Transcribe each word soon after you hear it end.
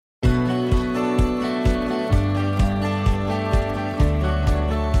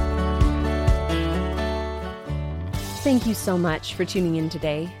Thank you so much for tuning in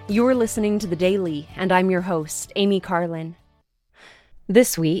today. You're listening to The Daily, and I'm your host, Amy Carlin.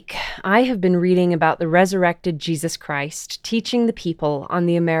 This week, I have been reading about the resurrected Jesus Christ teaching the people on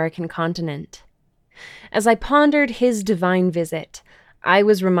the American continent. As I pondered his divine visit, I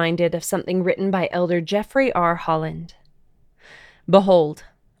was reminded of something written by Elder Jeffrey R. Holland. Behold,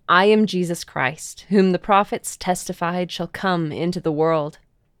 I am Jesus Christ, whom the prophets testified shall come into the world.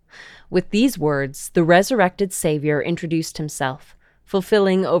 With these words, the resurrected Savior introduced himself,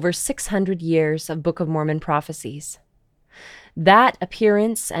 fulfilling over 600 years of Book of Mormon prophecies. That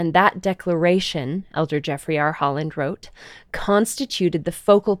appearance and that declaration, Elder Jeffrey R. Holland wrote, constituted the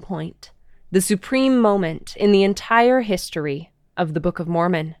focal point, the supreme moment in the entire history of the Book of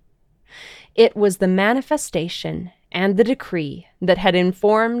Mormon. It was the manifestation and the decree that had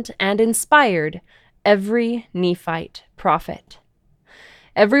informed and inspired every Nephite prophet.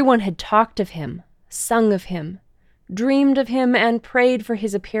 Everyone had talked of him, sung of him, dreamed of him, and prayed for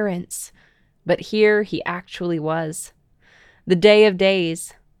his appearance. But here he actually was. The Day of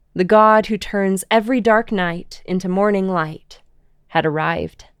Days, the God who turns every dark night into morning light, had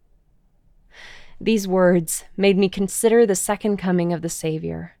arrived. These words made me consider the second coming of the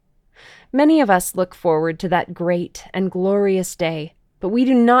Savior. Many of us look forward to that great and glorious day, but we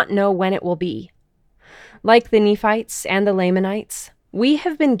do not know when it will be. Like the Nephites and the Lamanites, we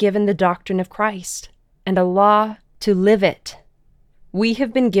have been given the doctrine of Christ and a law to live it. We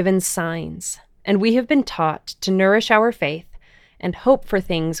have been given signs, and we have been taught to nourish our faith and hope for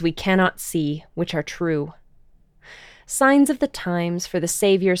things we cannot see, which are true. Signs of the times for the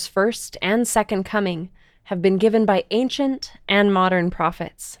Savior's first and second coming have been given by ancient and modern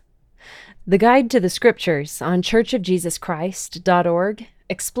prophets. The Guide to the Scriptures on churchofjesuschrist.org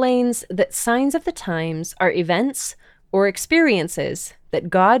explains that signs of the times are events or experiences that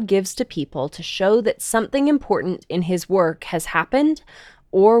God gives to people to show that something important in his work has happened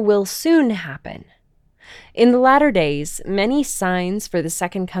or will soon happen. In the latter days, many signs for the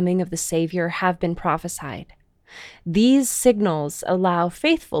second coming of the Savior have been prophesied. These signals allow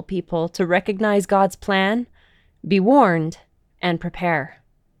faithful people to recognize God's plan, be warned, and prepare.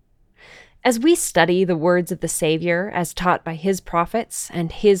 As we study the words of the Savior as taught by his prophets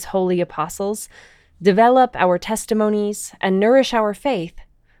and his holy apostles, develop our testimonies, and nourish our faith,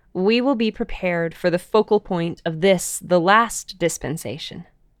 we will be prepared for the focal point of this, the last dispensation.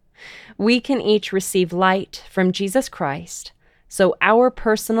 We can each receive light from Jesus Christ, so our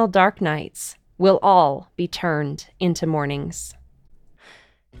personal dark nights will all be turned into mornings.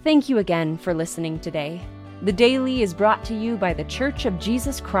 Thank you again for listening today. The Daily is brought to you by the Church of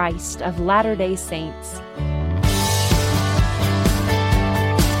Jesus Christ of Latter-day Saints.